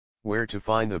Where to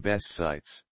find the best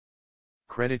sites.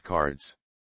 Credit cards.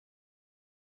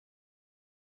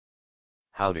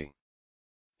 Howdy.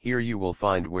 Here you will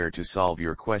find where to solve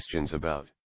your questions about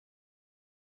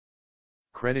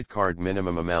credit card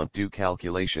minimum amount due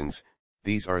calculations.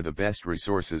 These are the best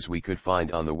resources we could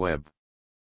find on the web.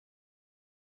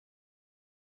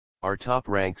 Our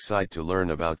top-ranked site to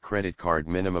learn about credit card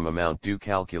minimum amount due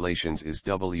calculations is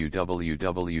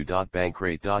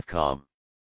www.bankrate.com.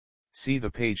 See the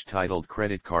page titled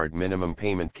Credit Card Minimum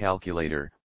Payment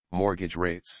Calculator, Mortgage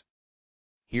Rates.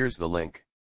 Here's the link.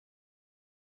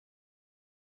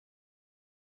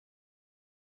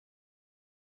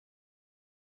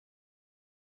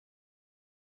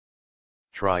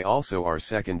 Try also our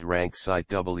second-ranked site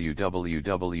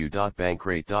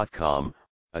www.bankrate.com,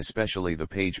 especially the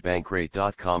page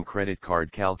bankrate.com Credit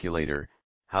Card Calculator.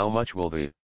 How much will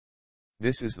the?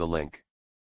 This is the link.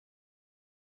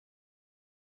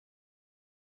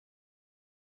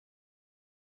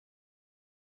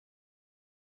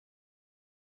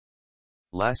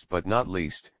 Last but not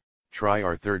least, try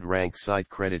our third-ranked site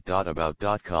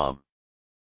credit.about.com.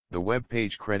 The web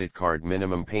page Credit Card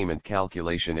Minimum Payment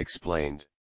Calculation Explained.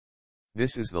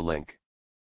 This is the link.